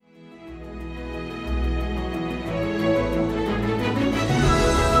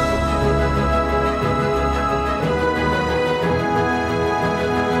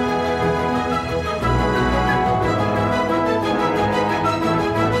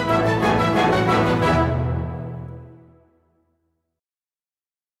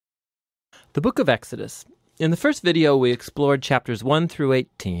The book of Exodus. In the first video, we explored chapters 1 through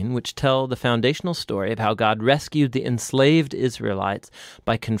 18, which tell the foundational story of how God rescued the enslaved Israelites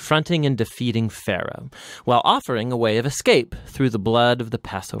by confronting and defeating Pharaoh, while offering a way of escape through the blood of the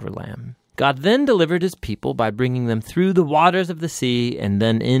Passover lamb. God then delivered his people by bringing them through the waters of the sea and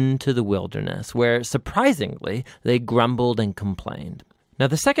then into the wilderness, where, surprisingly, they grumbled and complained. Now,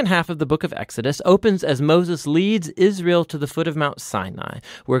 the second half of the book of Exodus opens as Moses leads Israel to the foot of Mount Sinai,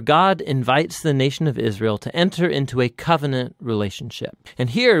 where God invites the nation of Israel to enter into a covenant relationship. And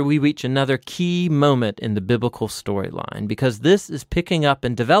here we reach another key moment in the biblical storyline, because this is picking up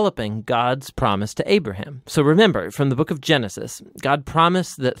and developing God's promise to Abraham. So remember, from the book of Genesis, God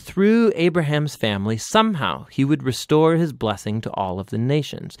promised that through Abraham's family, somehow he would restore his blessing to all of the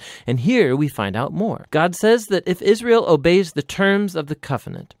nations. And here we find out more. God says that if Israel obeys the terms of the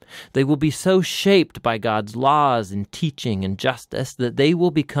covenant, they will be so shaped by God's laws and teaching and justice that they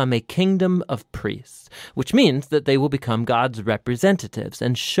will become a kingdom of priests, which means that they will become God's representatives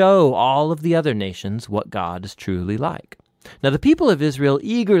and show all of the other nations what God is truly like. Now, the people of Israel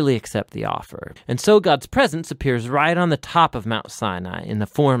eagerly accept the offer, and so God's presence appears right on the top of Mount Sinai in the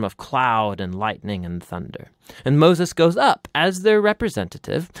form of cloud and lightning and thunder. And Moses goes up as their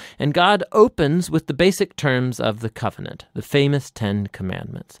representative, and God opens with the basic terms of the covenant, the famous 10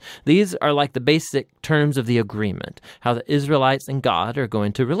 Commandments. These are like the basic terms of the agreement, how the Israelites and God are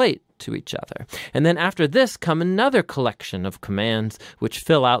going to relate to each other. And then after this come another collection of commands which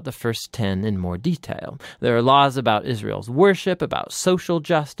fill out the first 10 in more detail. There are laws about Israel's worship, about social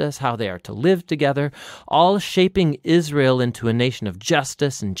justice, how they are to live together, all shaping Israel into a nation of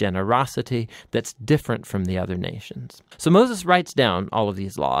justice and generosity that's different from the other nations. So Moses writes down all of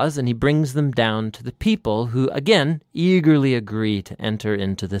these laws, and he brings them down to the people who, again, eagerly agree to enter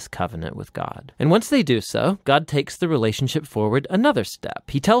into this covenant with God. And once they do so, God takes the relationship forward another step.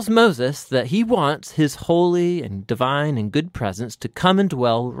 He tells Moses that he wants his holy and divine and good presence to come and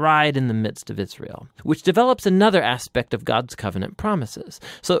dwell right in the midst of Israel, which develops another aspect of God's covenant promises.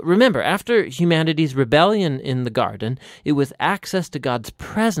 So remember, after humanity's rebellion in the garden, it was access to God's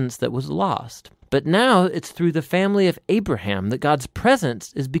presence that was lost. But now it's through the family of Abraham that God's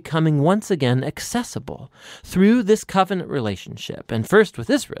presence is becoming once again accessible through this covenant relationship, and first with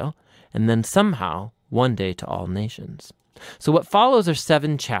Israel, and then somehow one day to all nations. So what follows are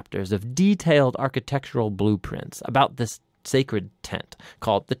 7 chapters of detailed architectural blueprints about this sacred tent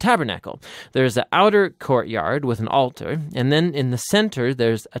called the tabernacle. There's an outer courtyard with an altar, and then in the center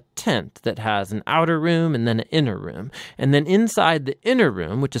there's a tent that has an outer room and then an inner room. And then inside the inner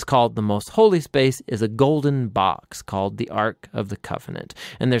room, which is called the most holy space, is a golden box called the Ark of the Covenant.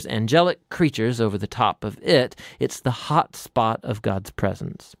 And there's angelic creatures over the top of it. It's the hot spot of God's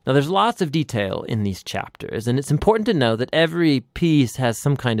presence. Now there's lots of detail in these chapters, and it's important to know that every piece has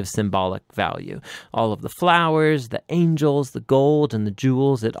some kind of symbolic value. All of the flowers, the angels, the gold, and the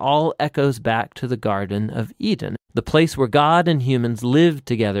jewels, it all echoes back to the Garden of Eden, the place where God and humans lived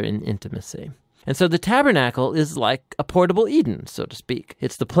together in intimacy. And so the tabernacle is like a portable Eden, so to speak.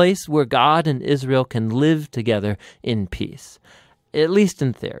 It's the place where God and Israel can live together in peace. At least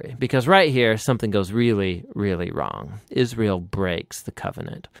in theory, because right here, something goes really, really wrong. Israel breaks the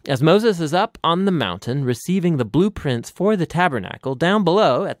covenant. As Moses is up on the mountain receiving the blueprints for the tabernacle, down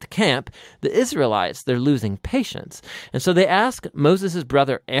below at the camp, the Israelites, they're losing patience. And so they ask Moses'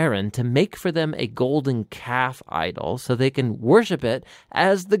 brother Aaron to make for them a golden calf idol so they can worship it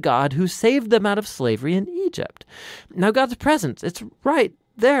as the God who saved them out of slavery in Egypt. Now God's presence, it's right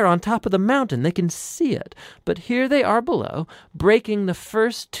there on top of the mountain. They can see it. But here they are below, breaking the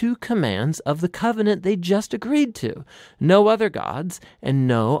first 2 commands of the covenant they just agreed to. No other gods and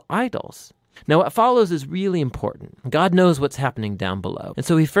no idols. Now, what follows is really important. God knows what's happening down below. And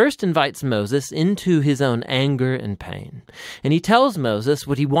so he first invites Moses into his own anger and pain. And he tells Moses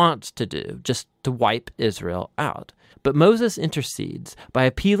what he wants to do, just to wipe Israel out. But Moses intercedes by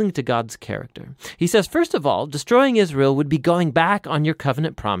appealing to God's character. He says, first of all, destroying Israel would be going back on your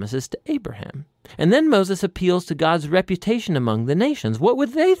covenant promises to Abraham. And then Moses appeals to God's reputation among the nations. What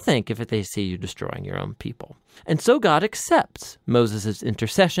would they think if they see you destroying your own people? And so God accepts Moses'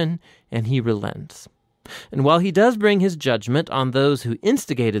 intercession, and he relents. And while he does bring his judgment on those who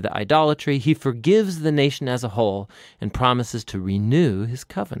instigated the idolatry, he forgives the nation as a whole and promises to renew his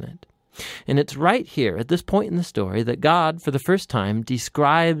covenant. And it's right here, at this point in the story, that God, for the first time,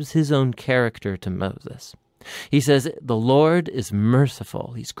 describes his own character to Moses. He says, the Lord is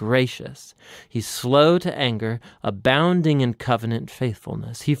merciful, he's gracious, he's slow to anger, abounding in covenant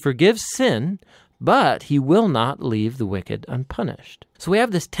faithfulness. He forgives sin, but he will not leave the wicked unpunished. So we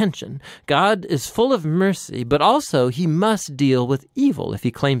have this tension. God is full of mercy, but also he must deal with evil if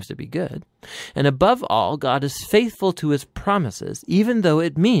he claims to be good. And above all, God is faithful to his promises, even though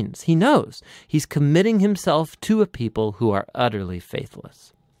it means he knows he's committing himself to a people who are utterly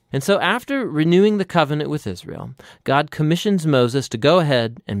faithless. And so after renewing the covenant with Israel, God commissions Moses to go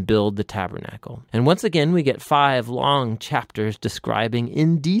ahead and build the tabernacle. And once again, we get 5 long chapters describing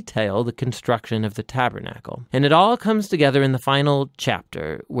in detail the construction of the tabernacle. And it all comes together in the final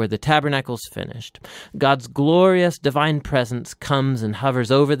chapter where the tabernacle's finished. God's glorious divine presence comes and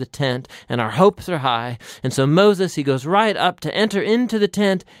hovers over the tent, and our hopes are high. And so Moses, he goes right up to enter into the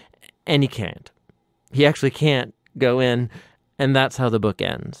tent, and he can't. He actually can't go in. And that's how the book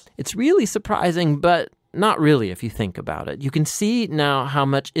ends. It's really surprising, but not really if you think about it. You can see now how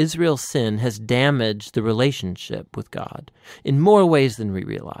much Israel's sin has damaged the relationship with God in more ways than we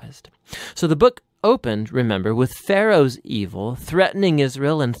realized. So the book opened, remember, with Pharaoh's evil threatening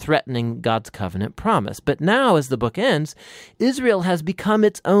Israel and threatening God's covenant promise. But now, as the book ends, Israel has become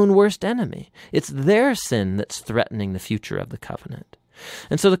its own worst enemy. It's their sin that's threatening the future of the covenant.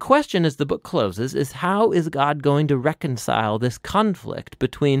 And so the question as the book closes is, how is God going to reconcile this conflict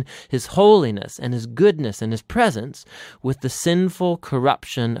between his holiness and his goodness and his presence with the sinful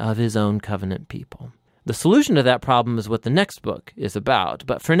corruption of his own covenant people? The solution to that problem is what the next book is about.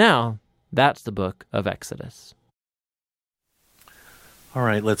 But for now, that's the book of Exodus. All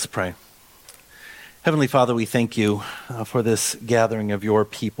right, let's pray. Heavenly Father, we thank you for this gathering of your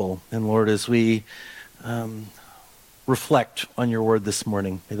people. And Lord, as we reflect on your word this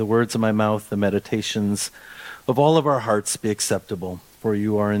morning, may the words of my mouth, the meditations of all of our hearts be acceptable. For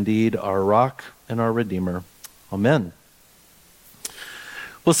you are indeed our rock and our Redeemer. Amen.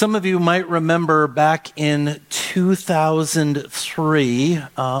 Well, some of you might remember back in 2003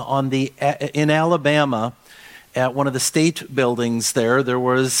 in Alabama, at one of the state buildings there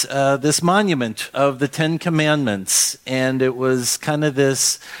was this monument of the 10 Commandments. And it was kind of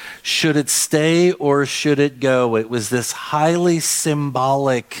this, should it stay or should it go? It was this highly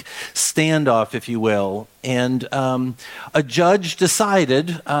symbolic standoff, if you will. And a judge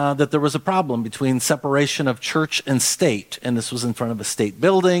decided that there was a problem between separation of church and state. And this was in front of a state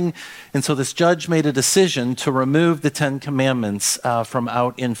building. And so this judge made a decision to remove the 10 Commandments from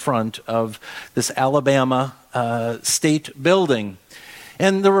out in front of this Alabama state building.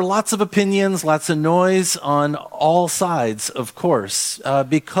 And there were lots of opinions, lots of noise on all sides, of course,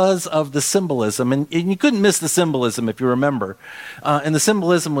 because of the symbolism. And you couldn't miss the symbolism if you remember. And the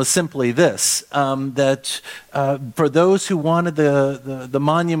symbolism was simply this, that for those who wanted the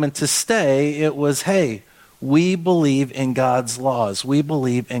monument to stay, it was, hey, we believe in God's laws. We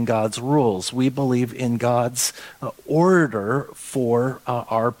believe in God's rules. We believe in God's order for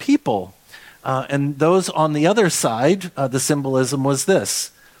our people. And those on the other side, the symbolism was this.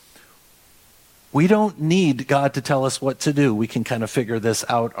 We don't need God to tell us what to do. We can kind of figure this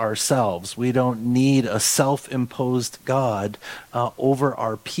out ourselves. We don't need a self-imposed God over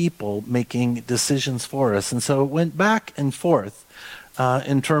our people making decisions for us. And so it went back and forth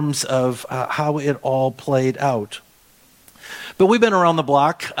in terms of how it all played out. But we've been around the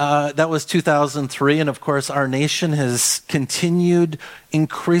block. That was 2003. And of course, our nation has continued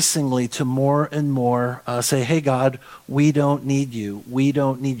increasingly to more and more say, hey, God, we don't need you. We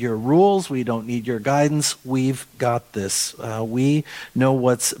don't need your rules. We don't need your guidance. We've got this. We know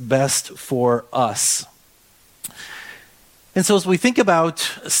what's best for us. And so as we think about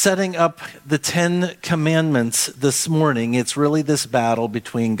setting up the 10 Commandments this morning, it's really this battle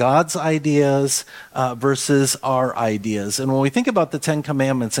between God's ideas versus our ideas. And when we think about the 10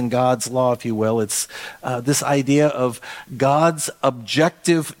 Commandments and God's law, if you will, it's this idea of God's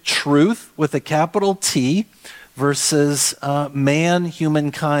objective truth with a capital T versus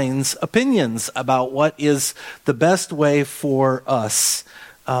humankind's opinions about what is the best way for us.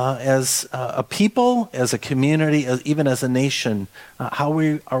 As a people, as a community, even as a nation, how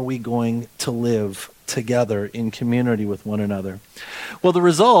are we going to live together in community with one another? Well, the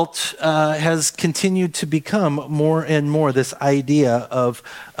result has continued to become more and more this idea of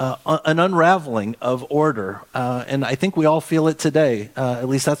an unraveling of order. And I think we all feel it today. At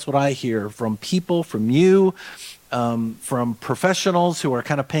least that's what I hear from people, from you, from professionals who are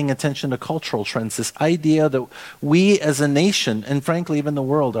kind of paying attention to cultural trends, this idea that we as a nation, and frankly even the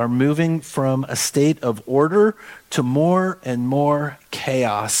world, are moving from a state of order to more and more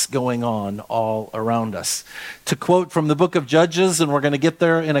chaos going on all around us. To quote from the book of Judges, and we're going to get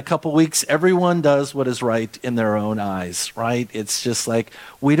there in a couple weeks, everyone does what is right in their own eyes, right? It's just like,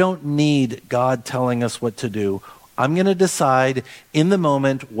 we don't need God telling us what to do. I'm going to decide in the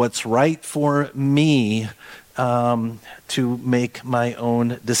moment what's right for me to make my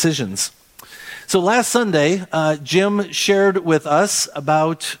own decisions. So last Sunday, Jim shared with us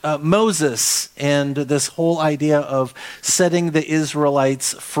about Moses and this whole idea of setting the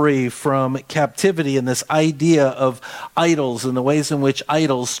Israelites free from captivity, and this idea of idols and the ways in which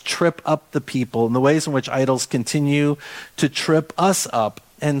idols trip up the people and the ways in which idols continue to trip us up.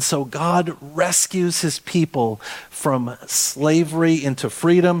 And so God rescues his people from slavery into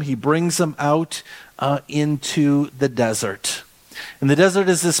freedom. He brings them out into the desert. And the desert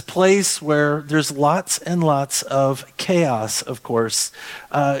is this place where there's lots and lots of chaos, of course.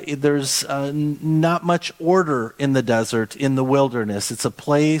 There's not much order in the desert, in the wilderness. It's a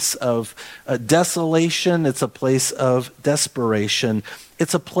place of desolation. It's a place of desperation.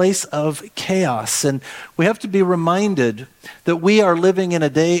 It's a place of chaos. And we have to be reminded that we are living in a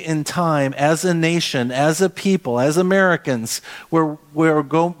day and time as a nation, as a people, as Americans, where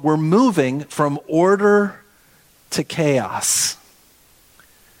we're moving from order to chaos.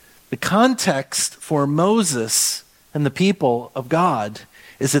 The context for Moses and the people of God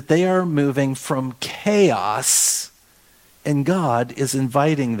is that they are moving from chaos, and God is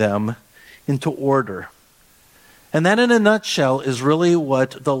inviting them into order. And that, in a nutshell, is really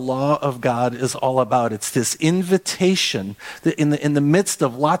what the law of God is all about. It's this invitation that in the midst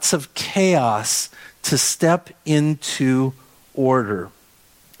of lots of chaos to step into order.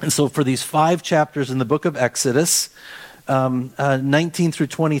 And so for these 5 chapters in the book of Exodus, 19 through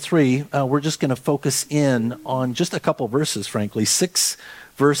 23, we're just going to focus in on just a couple verses, frankly, 6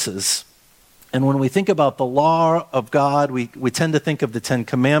 verses. And when we think about the law of God, we tend to think of the 10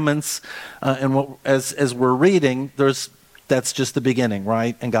 Commandments. As we're reading, that's just the beginning,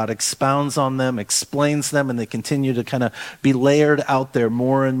 right? And God expounds on them, explains them, and they continue to kind of be layered out there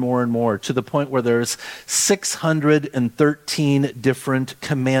more and more and more, to the point where there's 613 different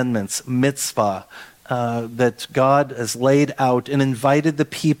commandments, mitzvah, that God has laid out and invited the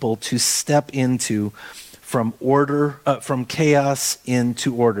people to step into from chaos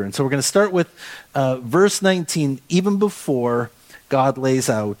into order. And so we're going to start with verse 19, even before God lays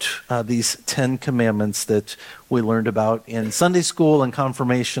out these 10 commandments that we learned about in Sunday school and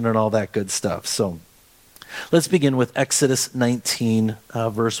confirmation and all that good stuff. So let's begin with Exodus 19,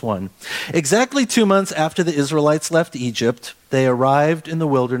 verse 1. Exactly 2 months after the Israelites left Egypt, they arrived in the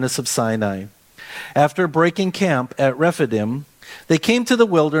wilderness of Sinai. After breaking camp at Rephidim, they came to the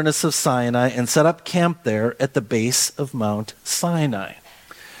wilderness of Sinai and set up camp there at the base of Mount Sinai.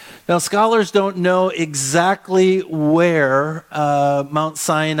 Now, scholars don't know exactly where Mount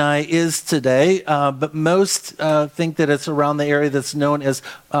Sinai is today, but most think that it's around the area that's known as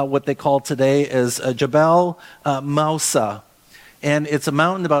what they call today as Jebel Mousa. And it's a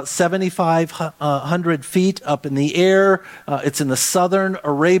mountain about 7,500 feet up in the air. It's in the southern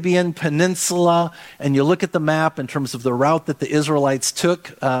Arabian Peninsula. And you look at the map in terms of the route that the Israelites took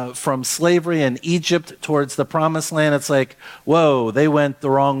from slavery in Egypt towards the Promised Land. It's like, whoa, they went the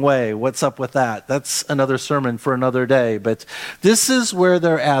wrong way. What's up with that? That's another sermon for another day. But this is where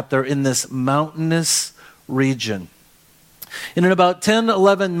they're at. They're in this mountainous region. And in about 10,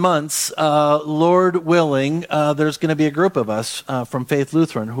 11 months, Lord willing, there's going to be a group of us from Faith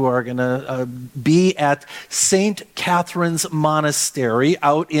Lutheran who are going to be at St. Catherine's Monastery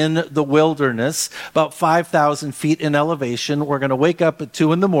out in the wilderness, about 5,000 feet in elevation. We're going to wake up at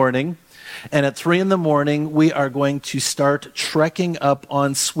 2 in the morning. And at 3 in the morning, we are going to start trekking up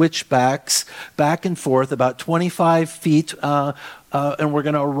on switchbacks back and forth about 25 feet. And we're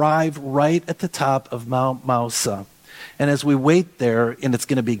going to arrive right at the top of Mount Mousa. And as we wait there, and it's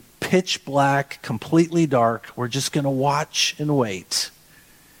going to be pitch black, completely dark, we're just going to watch and wait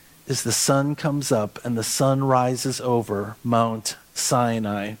as the sun comes up and the sun rises over Mount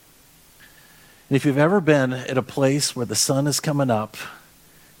Sinai. And if you've ever been at a place where the sun is coming up,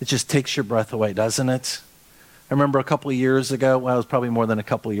 it just takes your breath away, doesn't it? I remember a couple of years ago, well, it was probably more than a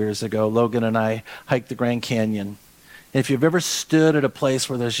couple of years ago, Logan and I hiked the Grand Canyon. And if you've ever stood at a place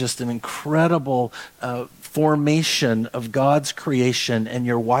where there's just an incredible formation of God's creation and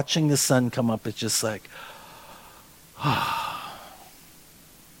you're watching the sun come up, it's just like,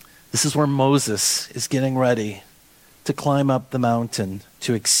 This is where Moses is getting ready to climb up the mountain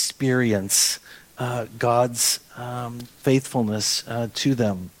to experience God's faithfulness to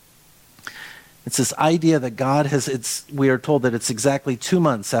them. It's this idea that God has, we are told that it's exactly 2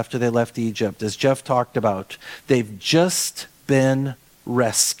 months after they left Egypt, as Jeff talked about. They've just been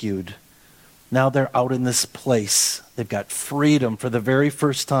rescued. Now they're out in this place. They've got freedom for the very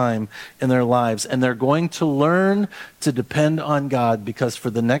first time in their lives. And they're going to learn to depend on God, because for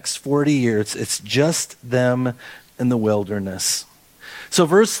the next 40 years, it's just them in the wilderness. So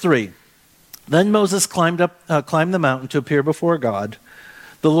verse 3, then Moses climbed the mountain to appear before God.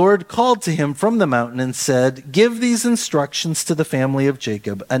 The Lord called to him from the mountain and said, give these instructions to the family of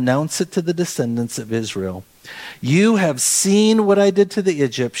Jacob. Announce it to the descendants of Israel. You have seen what I did to the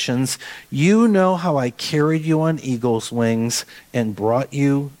Egyptians. You know how I carried you on eagle's wings and brought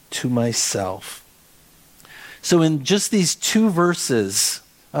you to myself. So in just these 2 verses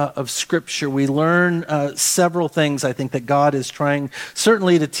of Scripture, we learn several things, I think, that God is trying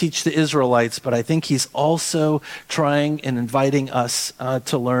certainly to teach the Israelites, but I think he's also trying and inviting us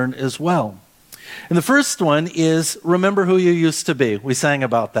to learn as well. And the first one is, remember who you used to be. We sang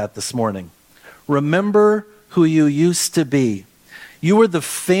about that this morning. Remember who you used to be. You're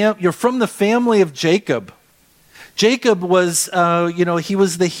from the family of Jacob. Jacob was, he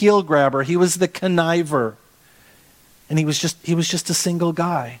was the heel grabber. He was the conniver. And he was just a single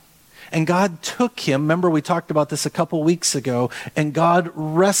guy. And God took him, remember we talked about this a couple weeks ago, and God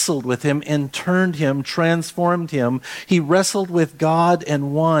wrestled with him and turned him, transformed him. He wrestled with God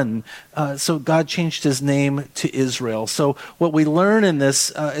and won. So God changed his name to Israel. So what we learn in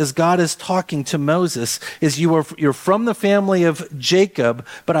this, as God is talking to Moses, is you're from the family of Jacob,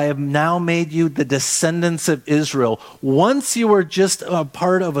 but I have now made you the descendants of Israel. Once you were just a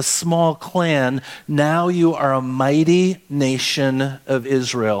part of a small clan, now you are a mighty nation of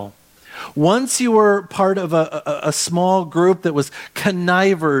Israel. Once you were part of a small group that was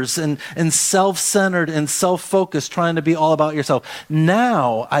connivers and self-centered and self-focused, trying to be all about yourself.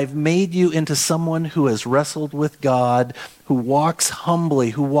 Now I've made you into someone who has wrestled with God, who walks humbly,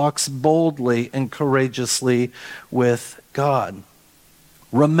 who walks boldly and courageously with God.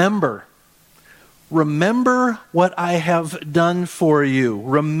 Remember what I have done for you.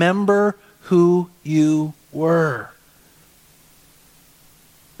 Remember who you were.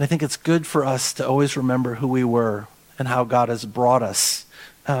 I think it's good for us to always remember who we were and how God has brought us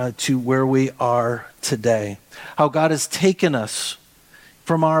to where we are today. How God has taken us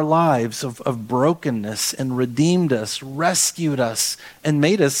from our lives of brokenness and redeemed us, rescued us, and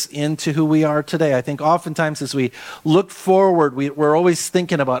made us into who we are today. I think oftentimes as we look forward, we're always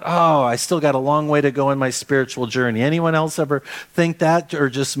thinking about, oh, I still got a long way to go in my spiritual journey. Anyone else ever think that, or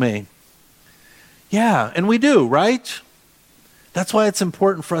just me? Yeah, and we do, right? That's why it's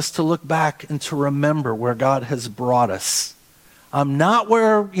important for us to look back and to remember where God has brought us. I'm not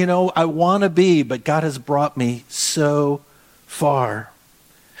where, I want to be, but God has brought me so far.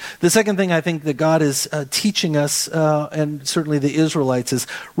 The second thing I think that God is teaching us, and certainly the Israelites, is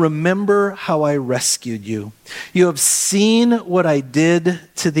remember how I rescued you. You have seen what I did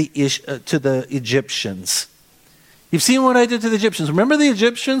to the Egyptians. You've seen what I did to the Egyptians. Remember the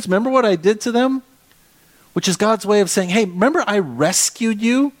Egyptians? Remember what I did to them? Which is God's way of saying, hey, remember I rescued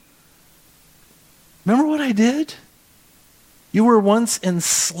you? Remember what I did? You were once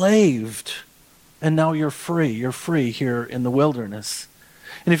enslaved, and now you're free. You're free here in the wilderness.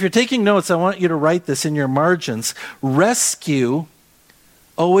 And if you're taking notes, I want you to write this in your margins. Rescue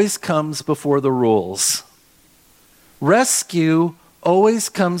always comes before the rules. Rescue always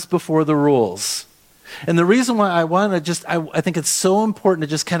comes before the rules. And the reason why I think it's so important to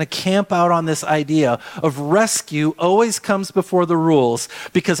just kind of camp out on this idea of rescue always comes before the rules,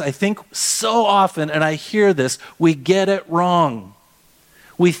 because I think so often, and I hear this, we get it wrong.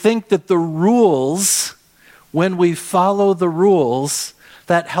 We think that the rules, when we follow the rules,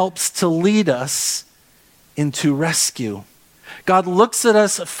 that helps to lead us into rescue. God looks at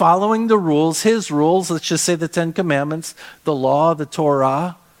us following the rules, his rules, let's just say the 10 Commandments, the law, the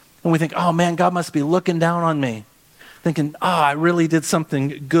Torah, and we think, oh man, God must be looking down on me, thinking, I really did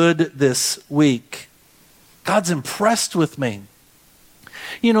something good this week. God's impressed with me.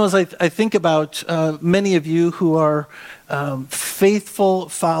 As I think about many of you who are faithful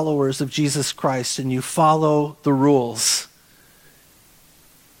followers of Jesus Christ and you follow the rules,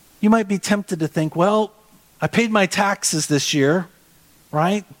 you might be tempted to think, well, I paid my taxes this year,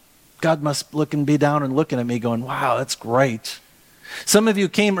 right? God must be down and looking at me going, wow, that's great. Some of you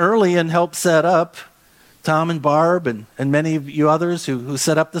came early and helped set up. Tom and Barb and many of you others who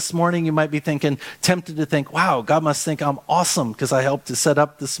set up this morning, you might be tempted to think, wow, God must think I'm awesome because I helped to set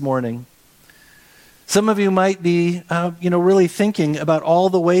up this morning. Some of you might be, really thinking about all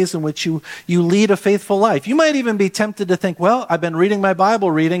the ways in which you lead a faithful life. You might even be tempted to think, well, I've been reading my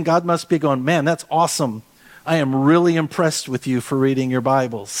Bible reading. God must be going, man, that's awesome. I am really impressed with you for reading your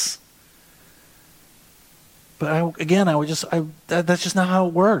Bibles. But that's just not how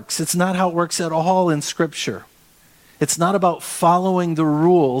it works. It's not how it works at all in Scripture. It's not about following the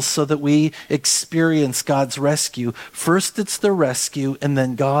rules so that we experience God's rescue. First, it's the rescue, and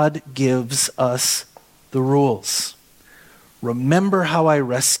then God gives us the rules. Remember how I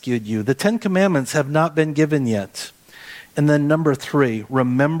rescued you. The 10 Commandments have not been given yet. And then number 3,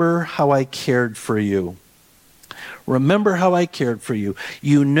 remember how I cared for you. Remember how I cared for you.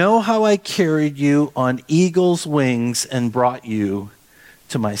 You know how I carried you on eagle's wings and brought you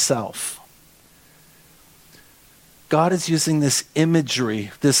to myself. God is using this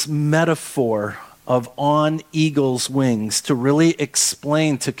imagery, this metaphor of on eagle's wings to really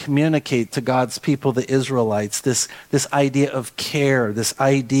explain, to communicate to God's people, the Israelites, this idea of care, this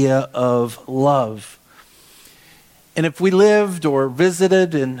idea of love. And if we lived or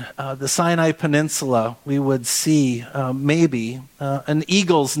visited in the Sinai Peninsula, we would see maybe an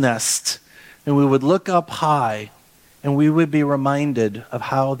eagle's nest, and we would look up high, and we would be reminded of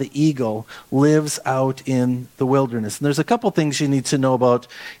how the eagle lives out in the wilderness. And there's a couple things you need to know about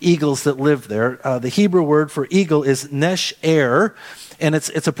eagles that live there. The Hebrew word for eagle is nesh-er, and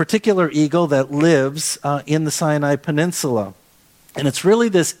it's a particular eagle that lives in the Sinai Peninsula. And it's really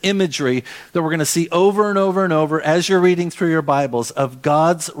this imagery that we're going to see over and over and over as you're reading through your Bibles of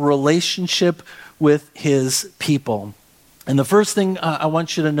God's relationship with his people. And the first thing I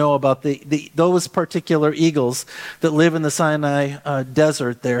want you to know about those particular eagles that live in the Sinai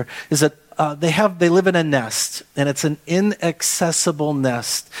desert there is that they live in a nest, and it's an inaccessible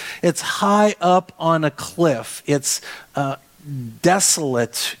nest. It's high up on a cliff. It's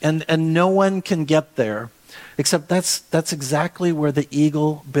desolate, and no one can get there. Except that's exactly where the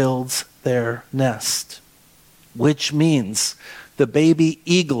eagle builds their nest, which means the baby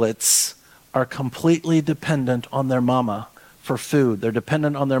eaglets are completely dependent on their mama for food. They're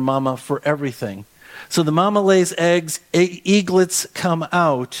dependent on their mama for everything. So the mama lays eggs, eaglets come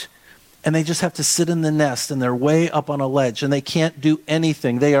out, and they just have to sit in the nest, and they're way up on a ledge, and they can't do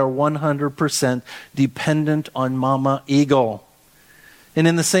anything. They are 100% dependent on mama eagle. And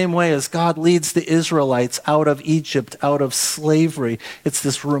in the same way as God leads the Israelites out of Egypt, out of slavery, it's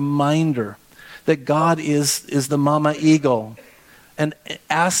this reminder that God is the mama eagle and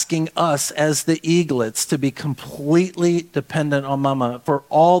asking us as the eaglets to be completely dependent on mama for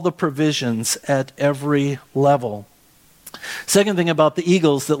all the provisions at every level. Second thing about the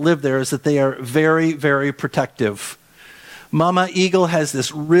eagles that live there is that they are very, very protective. Mama eagle has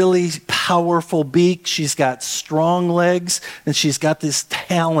this really powerful beak. She's got strong legs, and she's got these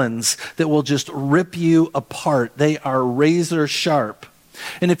talons that will just rip you apart. They are razor sharp.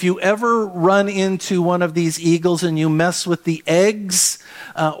 And if you ever run into one of these eagles and you mess with the eggs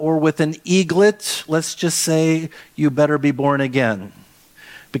or with an eaglet, let's just say you better be born again.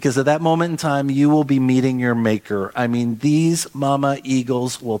 Because at that moment in time, you will be meeting your maker. I mean, these mama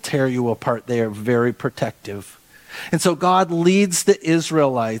eagles will tear you apart. They are very protective. And so God leads the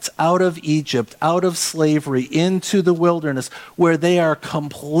Israelites out of Egypt, out of slavery, into the wilderness where they are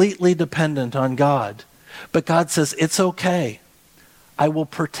completely dependent on God. But God says, it's okay. I will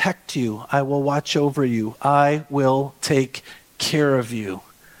protect you. I will watch over you. I will take care of you.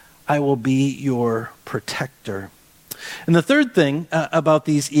 I will be your protector. And the third thing about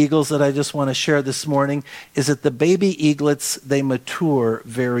these eagles that I just want to share this morning is that the baby eaglets, they mature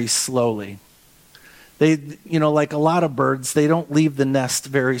very slowly. They, like a lot of birds, they don't leave the nest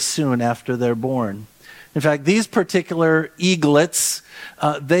very soon after they're born. In fact, these particular eaglets,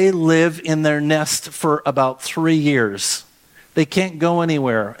 they live in their nest for about 3 years. They can't go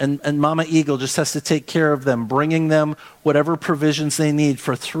anywhere, and Mama Eagle just has to take care of them, bringing them whatever provisions they need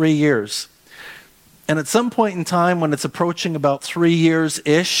for 3 years. And at some point in time, when it's approaching about 3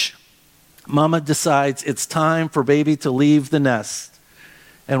 years-ish, Mama decides it's time for baby to leave the nest.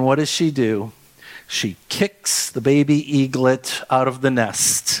 And what does she do? She kicks the baby eaglet out of the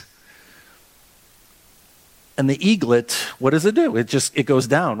nest. And the eaglet, what does it do? It goes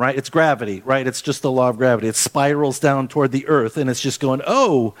down, right? It's gravity, right? It's just the law of gravity. It spirals down toward the earth, and it's just going,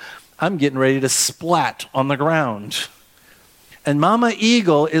 oh, I'm getting ready to splat on the ground. And Mama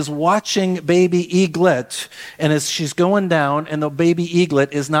Eagle is watching baby eaglet, and as she's going down, and the baby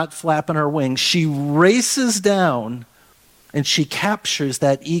eaglet is not flapping her wings, she races down, and she captures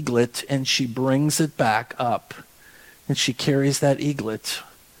that eaglet, and she brings it back up. And she carries that eaglet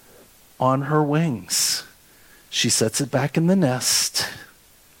on her wings. She sets it back in the nest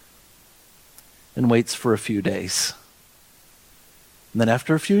and waits for a few days. And then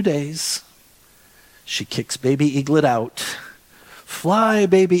after a few days, she kicks baby eaglet out. Fly,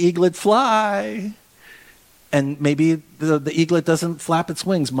 baby eaglet, fly. And maybe the eaglet doesn't flap its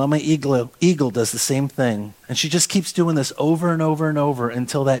wings. Mama eagle does the same thing. And she just keeps doing this over and over and over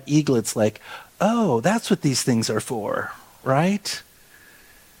until that eaglet's like, oh, that's what these things are for, right?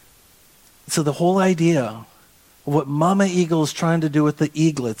 So the whole idea of what Mama Eagle is trying to do with the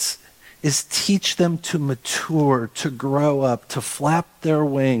eaglets is teach them to mature, to grow up, to flap their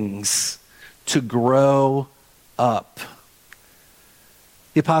wings, to grow up.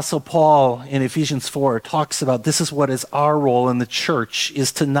 The Apostle Paul in Ephesians 4 talks about this is what is our role in the church,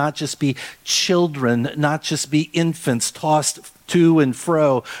 is to not just be children, not just be infants tossed to and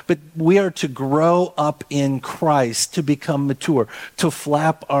fro, but we are to grow up in Christ, to become mature, to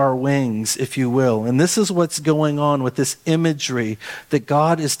flap our wings, if you will. And this is what's going on with this imagery that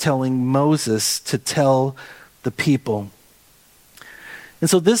God is telling Moses to tell the people. And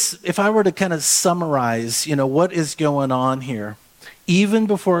so this, if I were to kind of summarize, what is going on here, even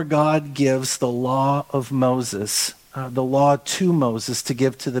before God gives the law of Moses, the law to Moses to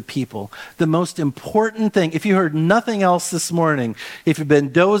give to the people, the most important thing, if you heard nothing else this morning, if you've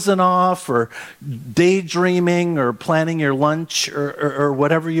been dozing off or daydreaming or planning your lunch or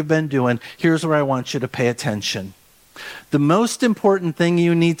whatever you've been doing, here's where I want you to pay attention. The most important thing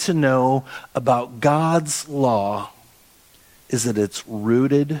you need to know about God's law is that it's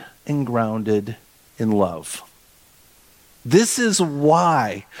rooted and grounded in love. This is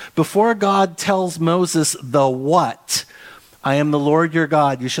why, before God tells Moses the what, I am the Lord your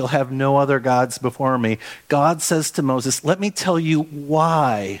God, you shall have no other gods before me, God says to Moses, let me tell you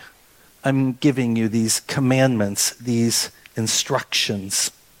why I'm giving you these commandments, these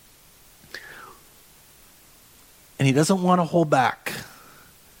instructions. And he doesn't want to hold back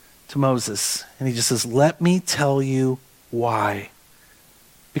to Moses. And he just says, let me tell you why.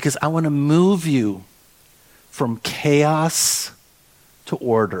 Because I want to move you from chaos to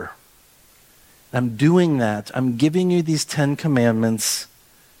order. I'm doing that. I'm giving you these 10 commandments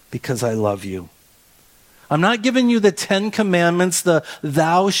because I love you. I'm not giving you the 10 commandments, the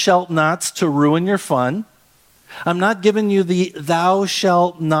thou shalt nots to ruin your fun. I'm not giving you the thou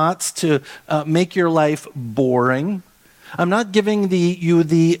shalt nots to make your life boring. I'm not giving you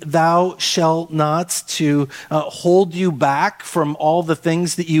the thou shalt nots to hold you back from all the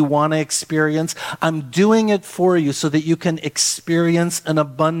things that you want to experience. I'm doing it for you so that you can experience an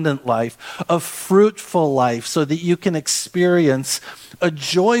abundant life, a fruitful life, so that you can experience a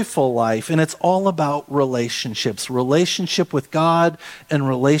joyful life. And it's all about relationships, relationship with God and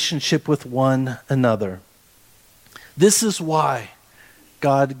relationship with one another. This is why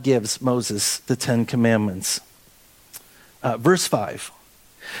God gives Moses the 10 Commandments. Verse 5.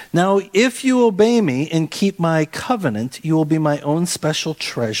 Now, if you obey me and keep my covenant, you will be my own special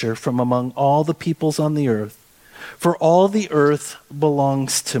treasure from among all the peoples on the earth, for all the earth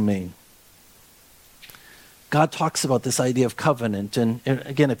belongs to me. God talks about this idea of covenant. And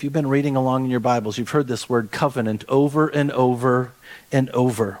again, if you've been reading along in your Bibles, you've heard this word covenant over and over and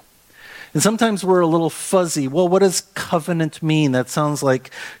over. And sometimes we're a little fuzzy. Well, what does covenant mean? That sounds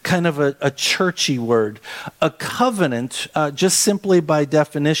like kind of a churchy word. A covenant, just simply by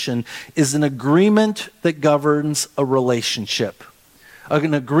definition, is an agreement that governs a relationship.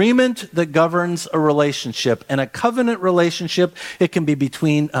 An agreement that governs a relationship. And a covenant relationship, it can be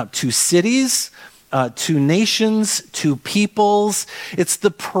between two cities, to nations, to peoples. It's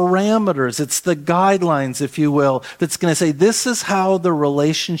the parameters, it's the guidelines, if you will, that's going to say this is how the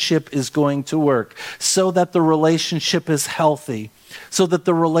relationship is going to work, so that the relationship is healthy, so that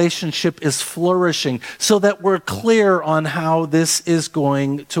the relationship is flourishing, so that we're clear on how this is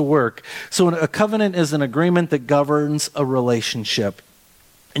going to work. So a covenant is an agreement that governs a relationship.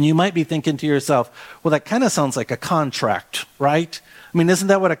 And you might be thinking to yourself, well, that kind of sounds like a contract, right? I mean, isn't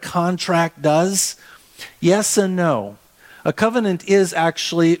that what a contract does? Yes and no. A covenant is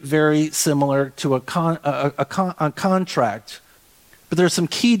actually very similar to a contract. But there's some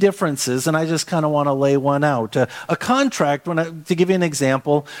key differences, and I just kind of want to lay one out. A contract, to give you an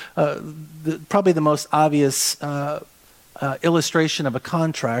example, probably the most obvious illustration of a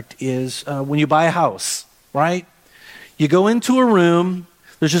contract is when you buy a house, right? You go into a room.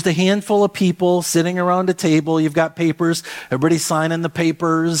 There's just a handful of people sitting around a table. You've got papers. Everybody's signing the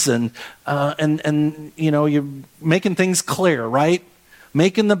papers, and you're making things clear, right?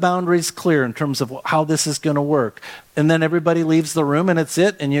 Making the boundaries clear in terms of how this is going to work. And then everybody leaves the room, and it's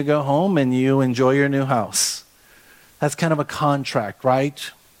it. And you go home and you enjoy your new house. That's kind of a contract,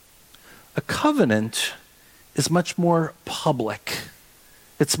 right? A covenant is much more public.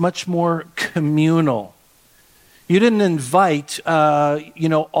 It's much more communal. You didn't invite,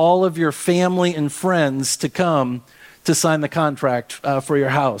 all of your family and friends to come to sign the contract for your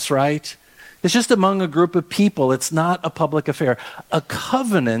house, right? It's just among a group of people. It's not a public affair. A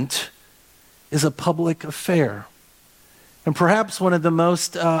covenant is a public affair. And perhaps one of the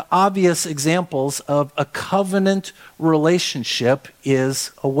most obvious examples of a covenant relationship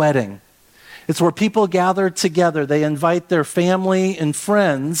is a wedding. It's where people gather together. They invite their family and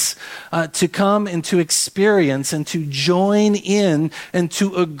friends to come and to experience and to join in and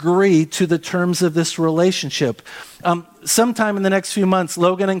to agree to the terms of this relationship. Sometime in the next few months,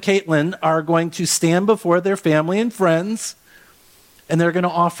 Logan and Caitlin are going to stand before their family and friends, and they're going to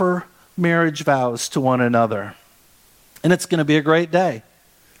offer marriage vows to one another. And it's going to be a great day.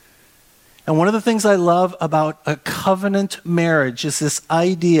 And one of the things I love about a covenant marriage is this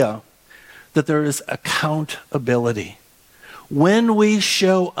idea that there is accountability. When we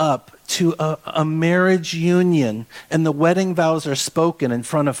show up to a marriage union and the wedding vows are spoken in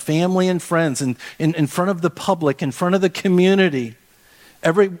front of family and friends and in front of the public, in front of the community,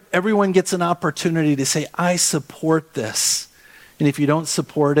 everyone gets an opportunity to say, I support this. And if you don't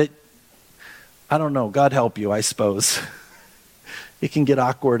support it, I don't know, God help you, I suppose. It can get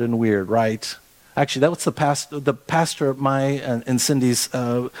awkward and weird, right? Actually, that was the pastor at my and Cindy's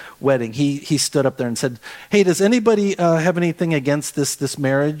wedding. He stood up there and said, hey, does anybody have anything against this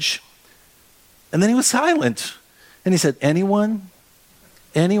marriage? And then he was silent. And he said, anyone?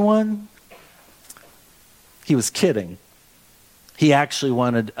 Anyone? He was kidding. He actually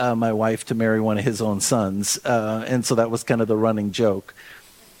wanted my wife to marry one of his own sons. And so that was kind of the running joke.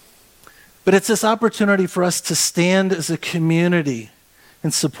 But it's this opportunity for us to stand as a community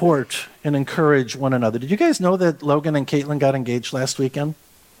and support and encourage one another. Did you guys know that Logan and Caitlin got engaged last weekend?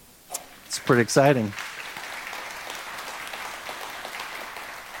 It's pretty exciting.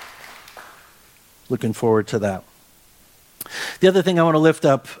 Looking forward to that. The other thing I want to lift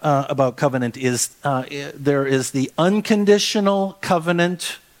up about covenant is there is the unconditional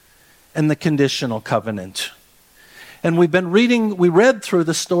covenant and the conditional covenant. And we read through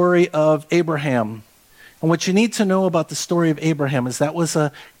the story of Abraham. And what you need to know about the story of Abraham is that was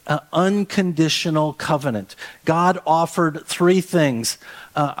an unconditional covenant. God offered three things.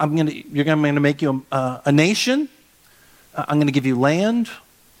 I'm going to make you a nation. I'm going to give you land.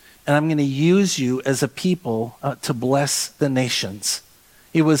 And I'm going to use you as a people to bless the nations.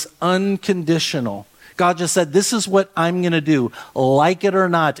 It was unconditional. God just said, this is what I'm going to do. Like it or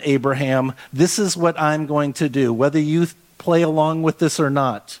not, Abraham, this is what I'm going to do, whether you play along with this or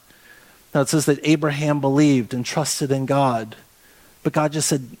not. Now it says that Abraham believed and trusted in God. But God just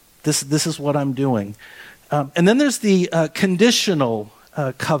said, this is what I'm doing. And then there's the conditional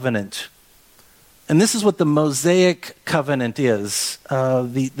covenant. And this is what the Mosaic covenant is,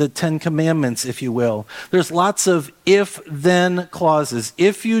 the Ten Commandments, if you will. There's lots of if-then clauses.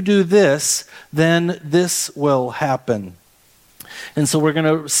 If you do this, then this will happen. And so we're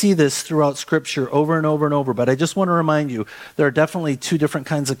going to see this throughout Scripture over and over and over. But I just want to remind you, there are definitely two different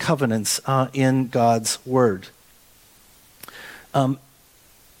kinds of covenants in God's Word.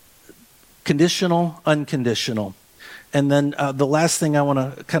 Conditional, unconditional. And then the last thing I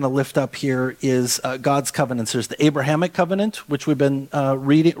want to kind of lift up here is God's covenants. There's the Abrahamic covenant, which we've been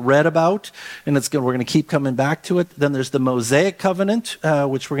read about, and we're going to keep coming back to it. Then there's the Mosaic covenant,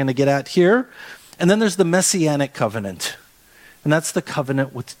 which we're going to get at here. And then there's the Messianic covenant. And that's the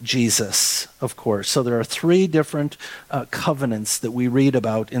covenant with Jesus, of course. So there are three different covenants that we read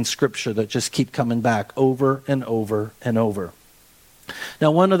about in Scripture that just keep coming back over and over and over. Now,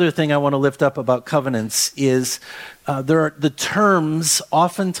 one other thing I want to lift up about covenants is the terms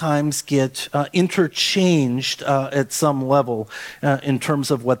oftentimes get interchanged at some level in terms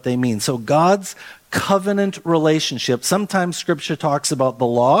of what they mean. So God's covenant relationship, sometimes Scripture talks about the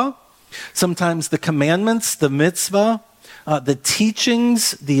law, sometimes the commandments, the mitzvah, the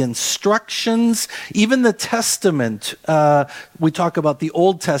teachings, the instructions, even the Testament. We talk about the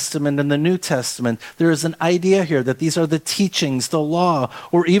Old Testament and the New Testament. There is an idea here that these are the teachings, the law,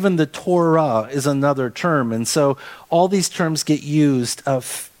 or even the Torah is another term. And so all these terms get used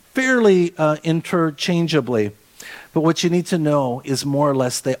fairly interchangeably. But what you need to know is more or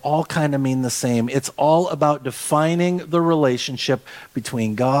less they all kind of mean the same. It's all about defining the relationship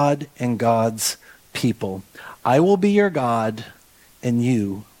between God and God's people. I will be your God, and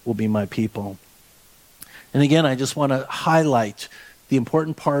you will be my people. And again, I just want to highlight the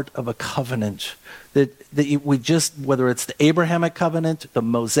important part of a covenant. That we just, whether it's the Abrahamic covenant, the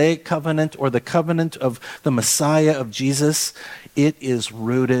Mosaic covenant, or the covenant of the Messiah of Jesus, it is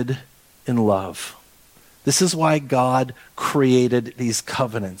rooted in love. This is why God created these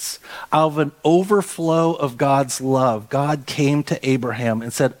covenants. Out of an overflow of God's love, God came to Abraham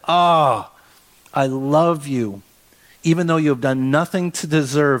and said, I love you. Even though you have done nothing to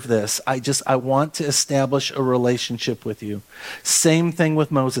deserve this, I want to establish a relationship with you. Same thing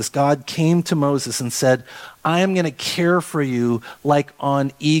with Moses. God came to Moses and said, I am going to care for you like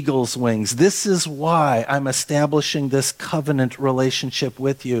on eagle's wings. This is why I'm establishing this covenant relationship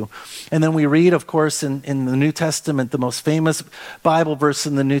with you. And then we read, of course, in the New Testament, the most famous Bible verse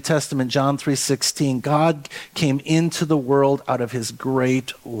in the New Testament, John 3:16, God came into the world out of his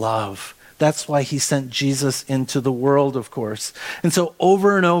great love. That's why he sent Jesus into the world, of course. And so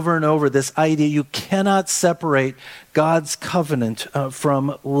over and over and over, this idea, you cannot separate God's covenant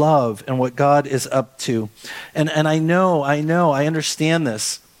from love and what God is up to. And I understand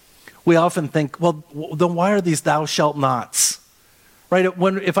this. We often think, well, then why are these thou shalt nots? Right?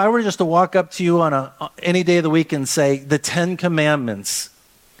 If I were just to walk up to you on any day of the week and say, the 10 Commandments,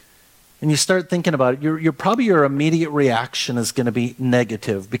 and you start thinking about it, your immediate reaction is going to be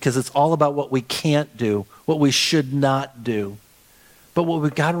negative because it's all about what we can't do, what we should not do. But what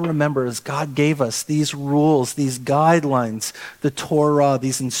we've got to remember is God gave us these rules, these guidelines, the Torah,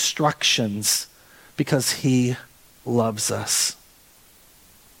 these instructions, because he loves us.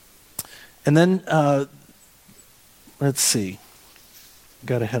 And then, let's see.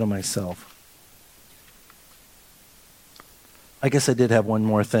 Got ahead of myself. I guess I did have one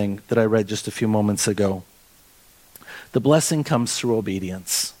more thing that I read just a few moments ago. The blessing comes through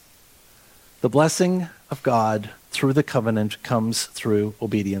obedience. The blessing of God through the covenant comes through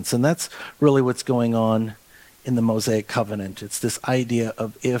obedience. And that's really what's going on in the Mosaic covenant. It's this idea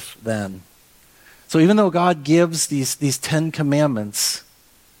of if-then. So even though God gives these 10 commandments,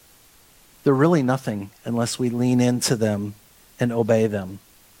 they're really nothing unless we lean into them and obey them.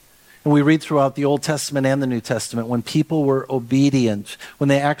 And we read throughout the Old Testament and the New Testament, when people were obedient, when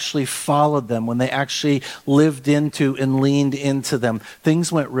they actually followed them, when they actually lived into and leaned into them,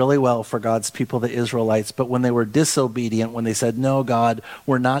 things went really well for God's people, the Israelites. But when they were disobedient, when they said, no, God,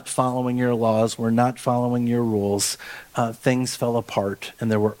 we're not following your laws, we're not following your rules, things fell apart, and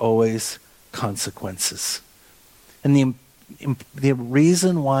there were always consequences. And the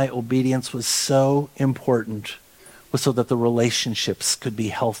reason why obedience was so important was so that the relationships could be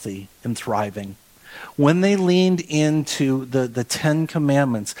healthy and thriving. When they leaned into the 10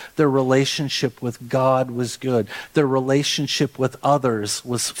 Commandments, their relationship with God was good. Their relationship with others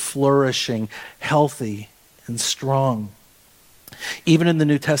was flourishing, healthy, and strong. Even in the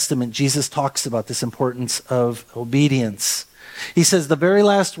New Testament, Jesus talks about this importance of obedience. He says the very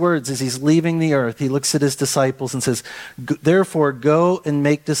last words as he's leaving the earth, he looks at his disciples and says, therefore go and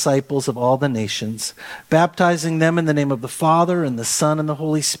make disciples of all the nations, baptizing them in the name of the Father and the Son and the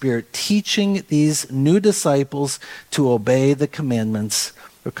Holy Spirit, teaching these new disciples to obey the commandments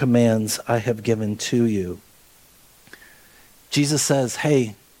or commands I have given to you. Jesus says,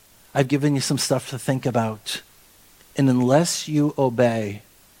 hey, I've given you some stuff to think about. And unless you obey,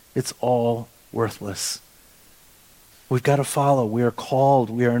 it's all worthless. We've got to follow. We are called,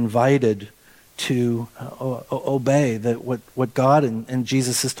 we are invited to obey what God and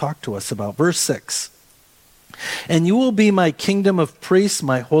Jesus has talked to us about. Verse 6, and you will be my kingdom of priests,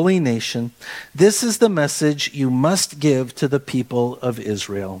 my holy nation. This is the message you must give to the people of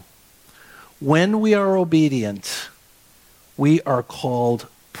Israel. When we are obedient, we are called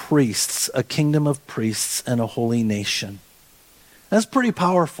priests, a kingdom of priests and a holy nation. That's pretty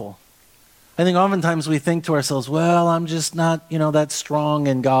powerful. I think oftentimes we think to ourselves, well, I'm just not, that strong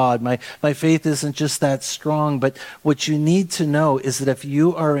in God. My faith isn't just that strong. But what you need to know is that if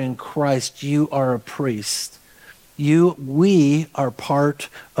you are in Christ, you are a priest. We are part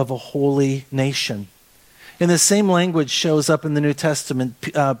of a holy nation. And the same language shows up in the New Testament.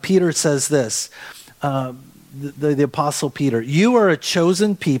 Peter says this, the Apostle Peter, you are a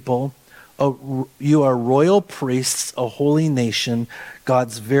chosen people, you are royal priests, a holy nation,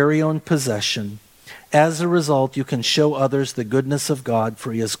 God's very own possession. As a result, you can show others the goodness of God,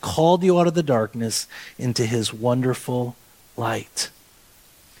 for he has called you out of the darkness into his wonderful light.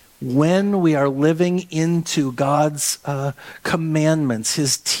 When we are living into God's commandments,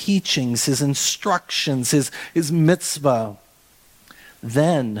 his teachings, his instructions, his mitzvah,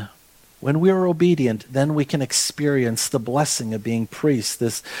 then when we are obedient, then we can experience the blessing of being priests,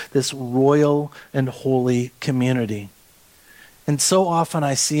 this royal and holy community. And so often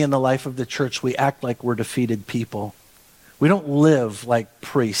I see in the life of the church, we act like we're defeated people. We don't live like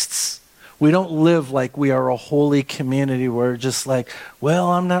priests. We don't live like we are a holy community. We're just like,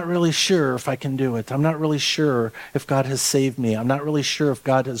 well, I'm not really sure if I can do it. I'm not really sure if God has saved me. I'm not really sure if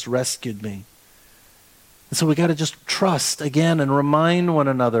God has rescued me. And so we got to just trust again and remind one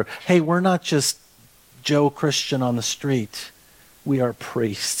another, hey, we're not just Joe Christian on the street. We are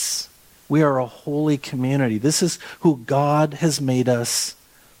priests. We are a holy community. This is who God has made us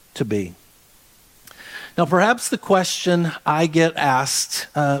to be. Now, perhaps the question I get asked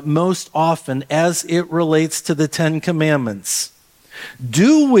most often as it relates to the Ten Commandments,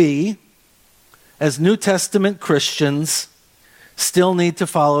 do we, as New Testament Christians, still need to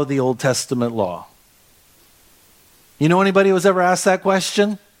follow the Old Testament law? You know anybody who's ever asked that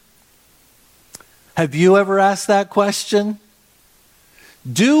question? Have you ever asked that question?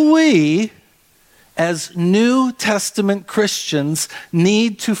 Do we, as New Testament Christians,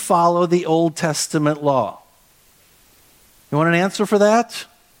 need to follow the Old Testament law? You want an answer for that?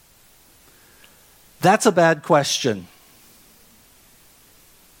 That's a bad question.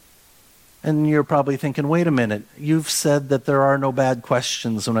 And you're probably thinking, wait a minute, you've said that there are no bad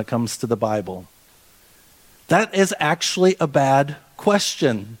questions when it comes to the Bible. That is actually a bad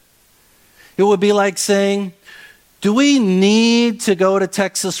question. It would be like saying, do we need to go to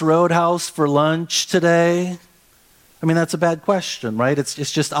Texas Roadhouse for lunch today? I mean, that's a bad question, right?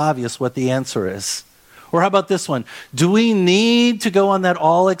 It's just obvious what the answer is. Or how about this one? Do we need to go on that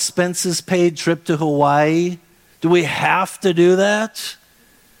all expenses paid trip to Hawaii? Do we have to do that?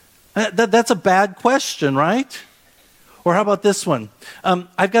 That's a bad question, right? Or how about this one?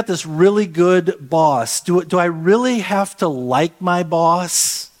 I've got this really good boss. Do I really have to like my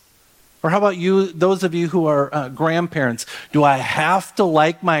boss? Or how about you, those of you who are grandparents? Do I have to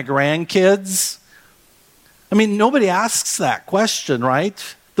like my grandkids? I mean, nobody asks that question,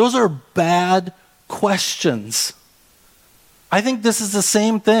 right? Those are bad questions. I think this is the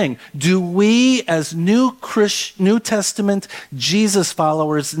same thing. Do we, as New Testament Jesus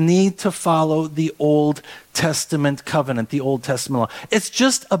followers, need to follow the Old Testament covenant, the Old Testament law? It's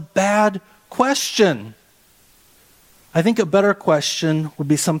just a bad question. I think a better question would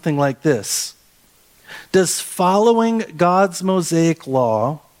be something like this. Does following God's Mosaic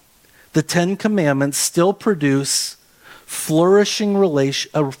law, the Ten Commandments, still produce a flourishing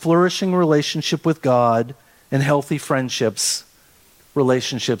relationship with God and healthy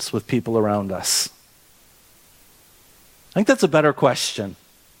relationships with people around us? I think that's a better question.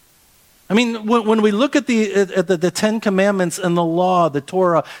 I mean, when we look at the Ten Commandments and the law, the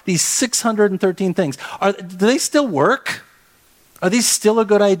Torah, these 613 things, do they still work? Are these still a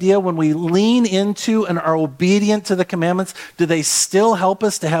good idea when we lean into and are obedient to the commandments? Do they still help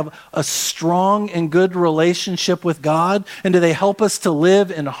us to have a strong and good relationship with God? And do they help us to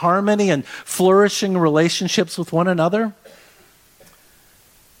live in harmony and flourishing relationships with one another?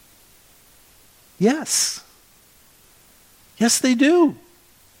 Yes. Yes, they do.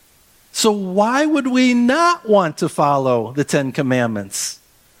 So why would we not want to follow the Ten Commandments?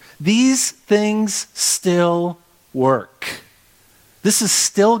 These things still work. This is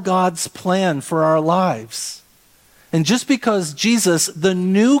still God's plan for our lives. And just because Jesus, the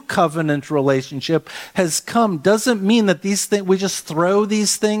new covenant relationship, has come doesn't mean that these things, we just throw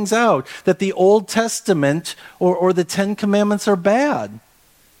these things out, that the Old Testament or the Ten Commandments are bad.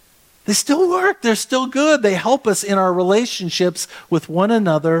 They still work. They're still good. They help us in our relationships with one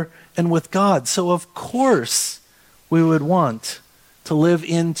another and with God. So of course we would want to live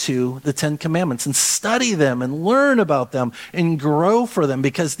into the Ten Commandments and study them and learn about them and grow for them,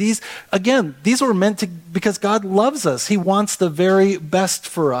 because these were meant to, because God loves us. He wants the very best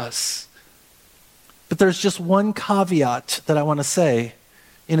for us. But there's just one caveat that I want to say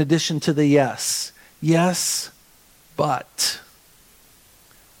in addition to the yes. Yes, but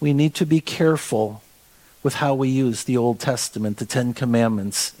we need to be careful with how we use the Old Testament, the Ten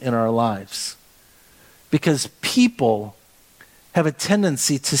Commandments, in our lives. Because people have a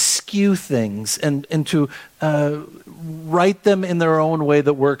tendency to skew things and to write them in their own way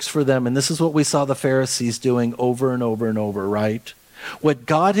that works for them. And this is what we saw the Pharisees doing over and over and over, right? What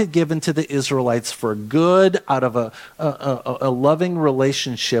God had given to the Israelites for good out of a loving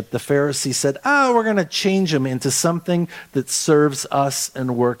relationship, the Pharisees said, we're going to change them into something that serves us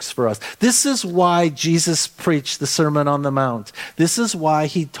and works for us. This is why Jesus preached the Sermon on the Mount. This is why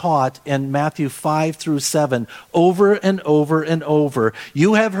he taught in Matthew 5 through 7 over and over and over.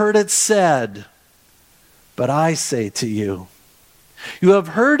 You have heard it said, but I say to you. You have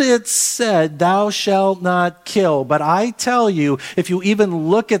heard it said, thou shalt not kill. But I tell you, if you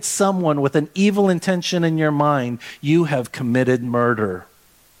even look at someone with an evil intention in your mind, you have committed murder.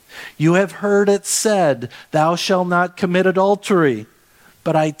 You have heard it said, thou shalt not commit adultery.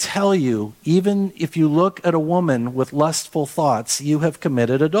 But I tell you, even if you look at a woman with lustful thoughts, you have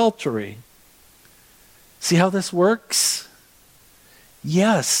committed adultery. See how this works?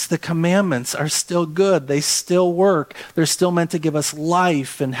 Yes, the commandments are still good. They still work. They're still meant to give us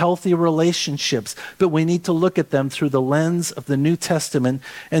life and healthy relationships. But we need to look at them through the lens of the New Testament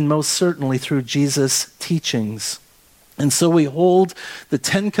and most certainly through Jesus' teachings. And so we hold the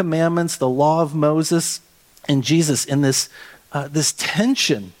Ten Commandments, the law of Moses, and Jesus in this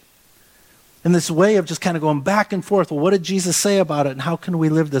tension, in this way of just kind of going back and forth. Well, what did Jesus say about it, and how can we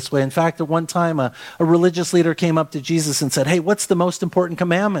live this way? In fact, at one time, a religious leader came up to Jesus and said, hey, what's the most important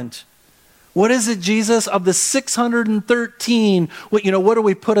commandment? What is it, Jesus? Of the 613, what do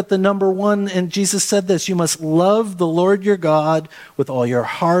we put at the number one? And Jesus said this: you must love the Lord your God with all your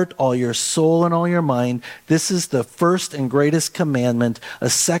heart, all your soul, and all your mind. This is the first and greatest commandment. A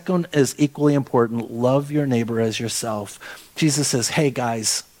second is equally important: love your neighbor as yourself. Jesus says, hey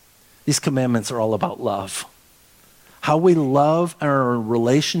guys, these commandments are all about love. How we love our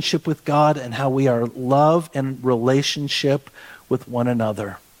relationship with God and how we are love and relationship with one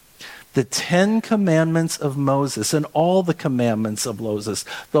another. The 10 commandments of Moses and all the commandments of Moses,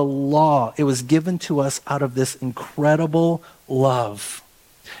 the law, it was given to us out of this incredible love.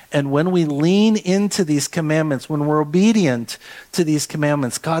 And when we lean into these commandments, when we're obedient to these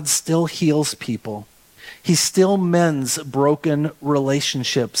commandments, God still heals people. He still mends broken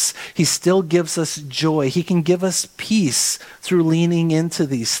relationships. He still gives us joy. He can give us peace through leaning into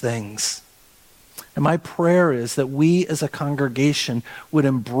these things. And my prayer is that we as a congregation would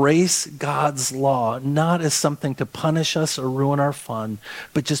embrace God's law, not as something to punish us or ruin our fun,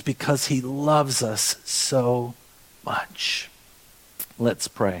 but just because he loves us so much. Let's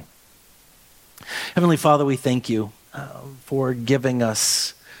pray. Heavenly Father, we thank you for giving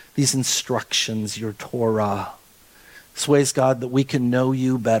us these instructions, your Torah. These ways, God, that we can know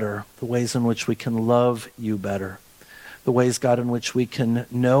you better, the ways in which we can love you better, the ways, God, in which we can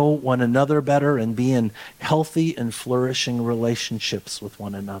know one another better and be in healthy and flourishing relationships with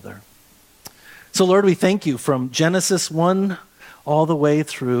one another. So, Lord, we thank you from Genesis 1 all the way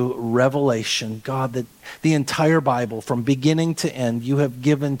through Revelation, God, that the entire Bible, from beginning to end, you have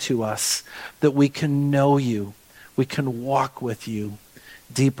given to us that we can know you, we can walk with you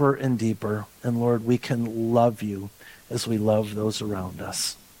deeper and deeper, and Lord, we can love you as we love those around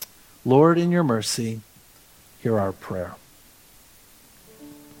us. Lord, in your mercy, hear our prayer.